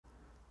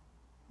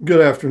Good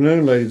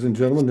afternoon, ladies and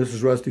gentlemen. This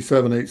is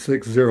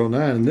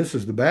Rusty78609, and this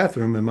is the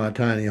bathroom in my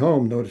tiny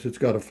home. Notice it's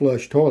got a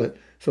flush toilet,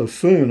 so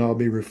soon I'll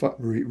be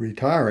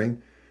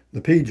retiring the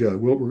P-Jug.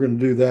 We're going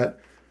to do that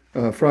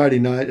Friday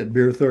night at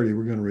Beer 30.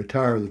 We're going to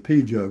retire the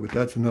P-Jug, but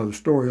that's another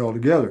story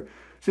altogether.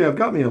 See, I've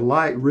got me a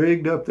light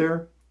rigged up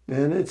there,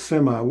 and it's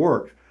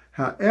semi-worked.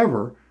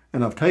 However,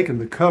 and I've taken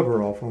the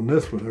cover off on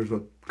this one. There's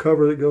a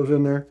cover that goes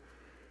in there.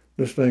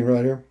 This thing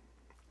right here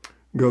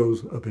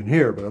goes up in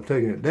here, but I've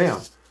taken it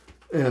down.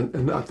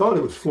 And I thought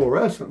it was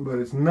fluorescent, but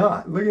it's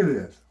not. Look at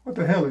this. What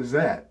the hell is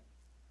that?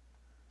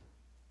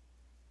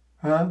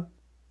 Huh?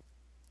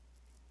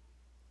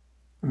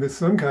 And it's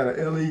some kind of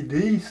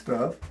LED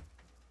stuff,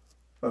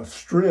 a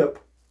strip,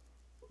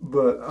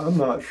 but I'm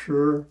not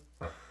sure.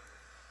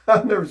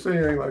 I've never seen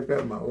anything like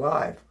that in my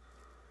life.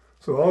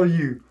 So all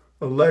you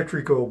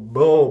electrical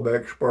bulb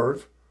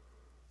experts,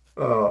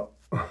 I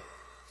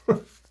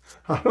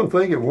don't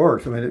think it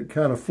works. I mean, it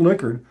kind of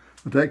flickered,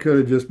 but that could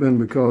have just been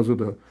because of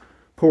the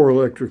poor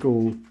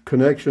electrical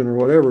connection or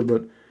whatever.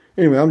 But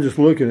anyway, I'm just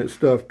looking at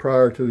stuff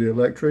prior to the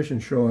electrician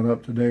showing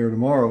up today or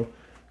tomorrow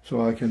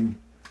so I can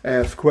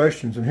ask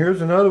questions. And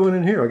here's another one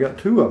in here. I got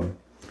two of them.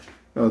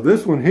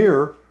 This one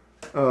here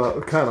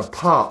kind of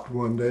popped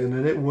one day and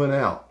then it went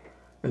out.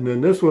 And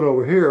then this one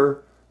over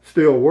here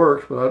still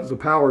works, but the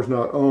power's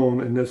not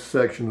on in this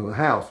section of the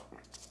house.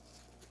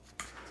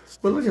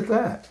 But look at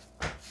that.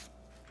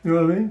 You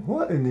know what I mean?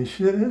 What in the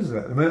shit is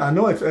that? I mean, I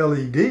know it's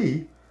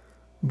LED,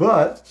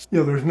 but, you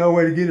know, there's no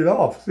way to get it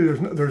off. See,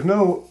 there's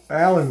no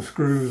Allen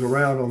screws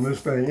around on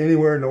this thing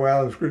anywhere, no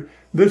Allen screws.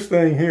 This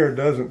thing here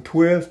doesn't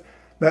twist.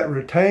 That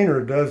retainer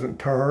doesn't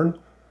turn,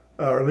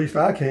 or at least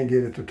I can't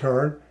get it to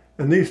turn.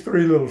 And these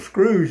three little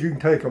screws, you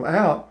can take them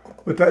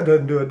out, but that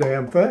doesn't do a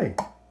damn thing.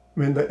 I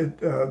mean,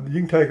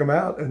 you can take them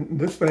out, and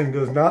this thing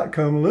does not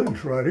come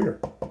loose right here,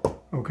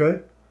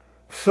 okay?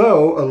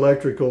 So,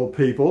 electrical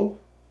people,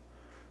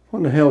 what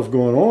in the hell's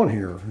going on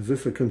here? Is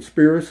this a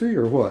conspiracy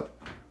or what?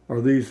 Are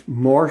these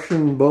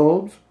Martian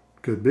bulbs?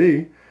 Could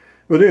be.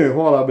 But anyway,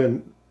 while I've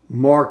been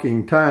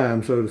marking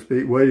time, so to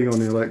speak, waiting on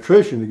the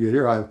electrician to get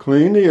here, I've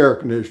cleaned the air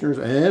conditioners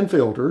and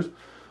filters,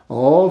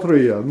 all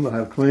three of them.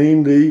 I've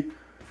cleaned the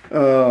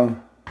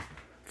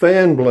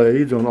fan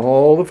blades on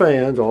all the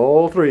fans,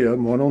 all three of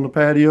them, one on the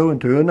patio and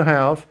two in the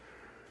house.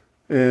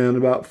 And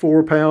about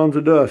 4 pounds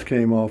of dust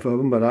came off of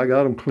them, but I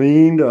got them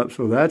cleaned up.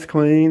 So that's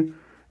clean,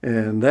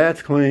 and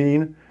that's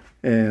clean,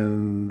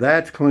 and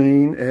that's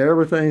clean.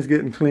 Everything's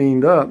getting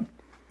cleaned up,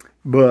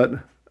 but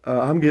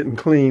I'm getting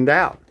cleaned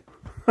out.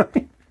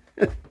 But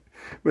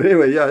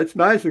anyway, yeah, it's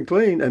nice and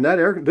clean, and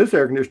this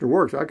air conditioner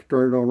works. I could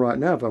turn it on right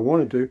now if I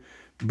wanted to,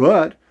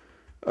 but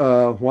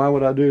why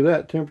would I do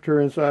that?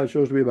 Temperature inside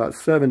shows to be about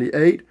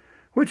 78,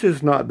 which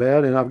is not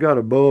bad, and I've got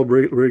a bulb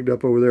rigged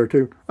up over there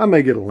too. I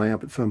may get a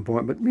lamp at some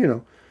point, but you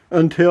know,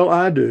 until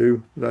I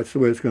do, that's the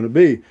way it's going to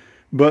be.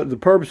 But the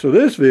purpose of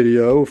this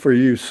video, for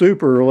you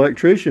super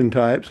electrician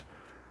types,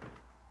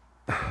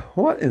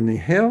 what in the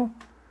hell?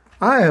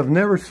 I have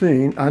never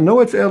seen, I know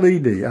it's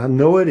LED, I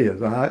know it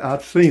is,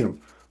 I've seen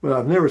them, but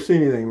I've never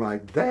seen anything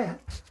like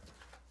that.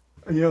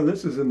 You know,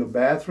 this is in the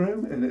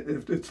bathroom, and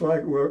it's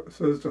like, well, it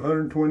says it's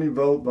 120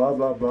 volt, blah,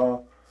 blah,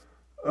 blah.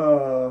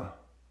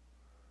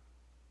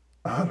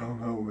 I don't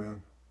know,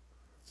 man.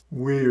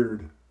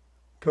 Weird.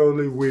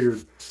 Totally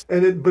weird.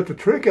 But the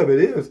trick of it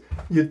is,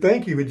 you'd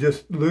think you would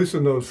just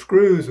loosen those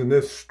screws and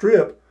the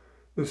strip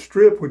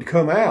would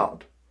come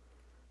out.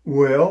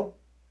 Well,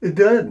 it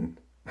doesn't.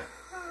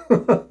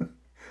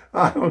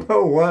 I don't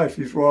know why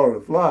she swallowed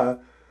a fly.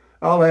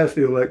 I'll ask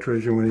the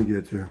electrician when he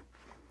gets here.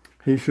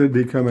 He should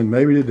be coming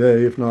maybe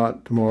today, if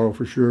not tomorrow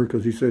for sure,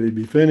 because he said he'd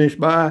be finished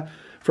by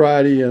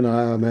Friday, and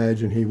I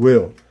imagine he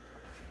will.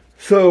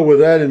 So with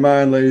that in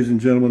mind, ladies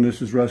and gentlemen,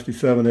 this is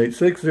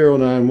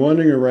Rusty78609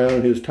 wandering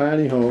around his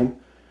tiny home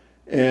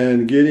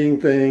and getting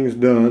things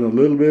done a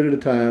little bit at a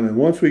time. And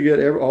once we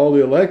get all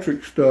the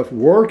electric stuff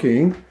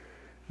working,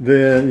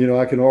 then, you know,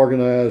 I can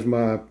organize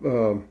my,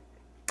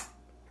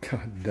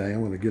 God dang,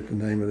 I'm going to get the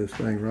name of this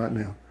thing right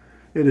now.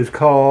 It is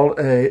called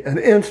an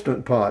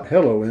Instant Pot.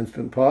 Hello,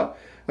 Instant Pot.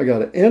 I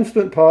got an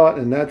Instant Pot,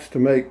 and that's to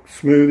make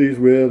smoothies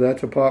with.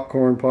 That's a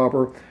popcorn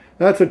popper.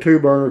 That's a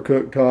 2-burner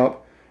cooktop.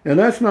 And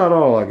that's not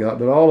all I got,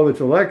 but all of it's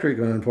electric.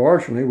 And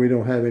unfortunately, we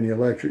don't have any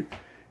electric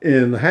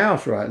in the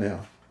house right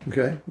now.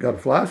 Okay, got a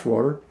fly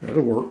swatter.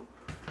 That'll work.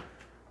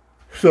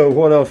 So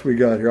what else we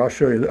got here? I'll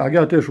show you. I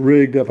got this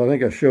rigged up. I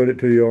think I showed it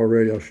to you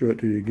already. I'll show it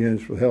to you again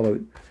just for the hell of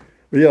it.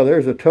 But yeah,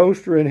 there's a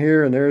toaster in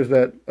here, and there's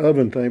that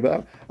oven thing.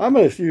 But I'm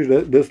going to use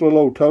this little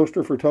old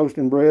toaster for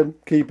toasting bread.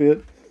 Keep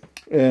it,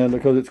 and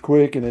because it's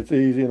quick and it's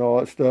easy and all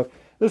that stuff.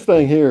 This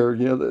thing here,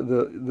 you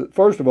know,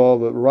 first of all,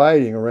 the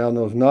writing around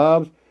those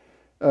knobs.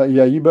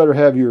 Yeah, you better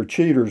have your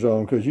cheaters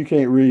on because you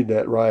can't read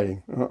that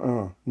writing.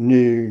 No.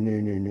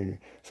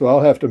 So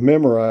I'll have to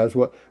memorize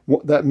what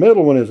that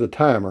middle one is a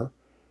timer.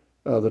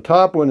 The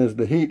top one is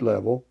the heat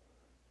level,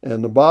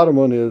 and the bottom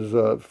one is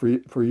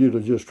for you to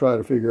just try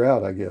to figure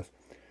out, I guess.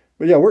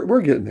 But yeah,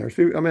 we're getting there.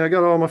 See, I mean, I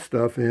got all my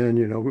stuff in,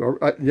 you know.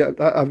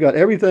 I've got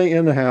everything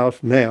in the house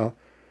now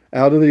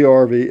out of the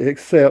RV,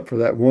 except for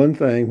that one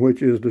thing,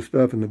 which is the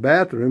stuff in the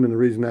bathroom. And the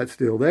reason that's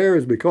still there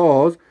is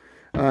because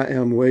I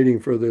am waiting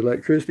for the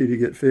electricity to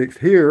get fixed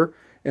here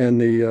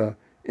and the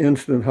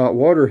instant hot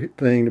water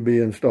thing to be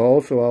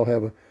installed, so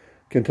I'll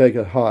can take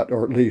a hot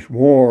or at least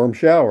warm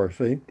shower,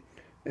 see?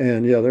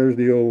 And yeah, there's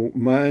the old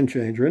mine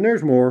changer. And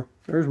there's more.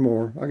 There's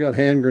more. I got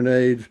hand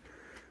grenades,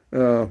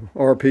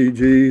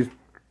 RPGs.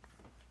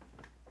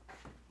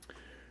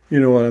 You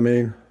know what I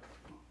mean.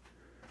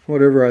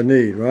 Whatever I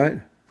need,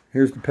 right?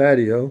 Here's the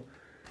patio.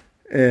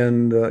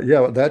 And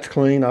yeah, that's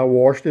clean. I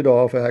washed it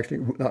off,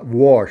 actually. Not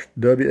washed,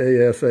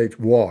 W-A-S-H,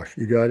 wash.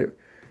 You got it?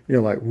 You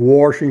know, like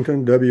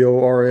Washington,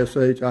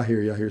 W-O-R-S-H. I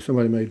hear you. I hear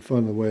somebody made fun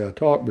of the way I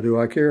talk, but do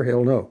I care?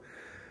 Hell no.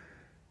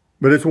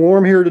 But it's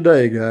warm here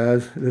today,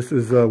 guys. This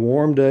is a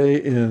warm day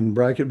in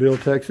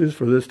Bracketville, Texas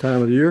for this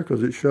time of the year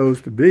because it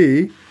shows to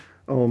be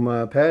on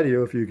my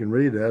patio, if you can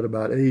read that,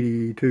 about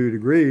 82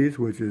 degrees,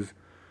 which is,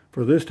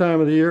 for this time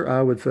of the year,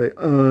 I would say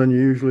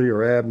unusually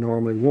or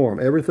abnormally warm.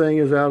 Everything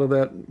is out of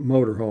that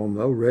motorhome,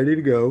 though, ready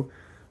to go.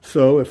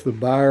 So if the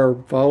buyer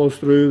follows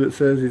through that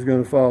says he's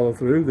going to follow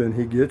through, then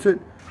he gets it.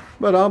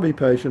 But I'll be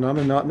patient.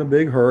 I'm not in a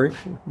big hurry,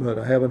 but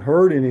I haven't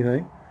heard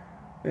anything.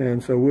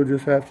 And so we'll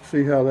just have to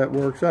see how that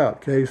works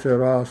out. Que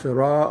sera,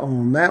 sera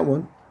on that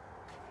one.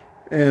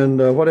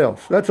 And what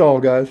else? That's all,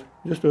 guys.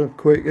 Just a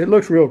quick, it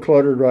looks real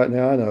cluttered right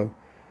now, I know.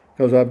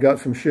 Because I've got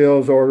some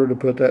shelves ordered to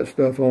put that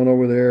stuff on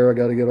over there. I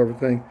got to get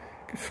everything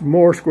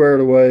more squared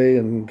away,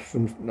 and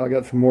I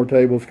got some more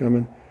tables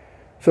coming.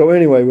 So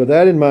anyway, with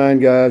that in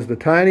mind, guys, the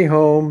tiny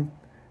home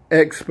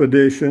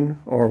expedition,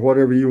 or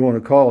whatever you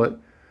want to call it,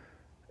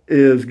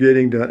 is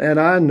getting done. And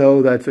I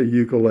know that's a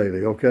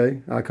ukulele,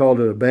 okay? I called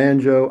it a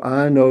banjo.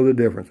 I know the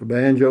difference. A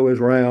banjo is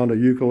round. A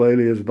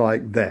ukulele is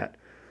like that.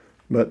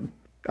 But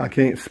I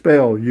can't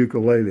spell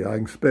ukulele. I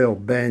can spell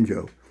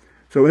banjo.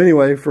 So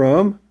anyway,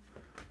 from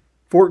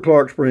Fort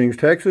Clark Springs,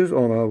 Texas,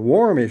 on a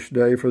warmish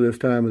day for this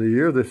time of the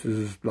year. This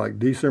is like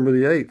December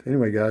the 8th.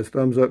 Anyway, guys,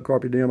 thumbs up,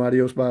 carpe diem,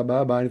 adios,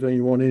 bye-bye. Buy anything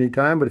you want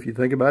anytime. But if you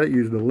think about it,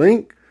 use the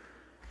link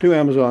to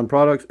Amazon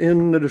products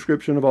in the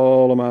description of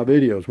all of my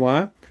videos.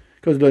 Why?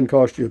 Because it doesn't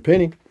cost you a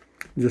penny.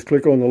 Just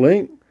click on the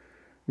link,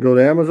 go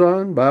to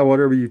Amazon, buy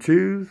whatever you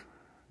choose,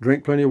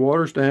 drink plenty of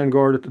water, stand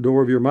guard at the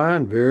door of your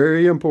mind.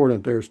 Very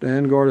important there.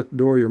 Stand guard at the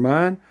door of your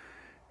mind,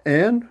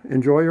 and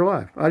enjoy your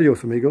life.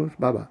 Adios, amigos.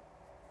 Bye-bye.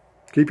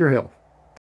 Keep your health.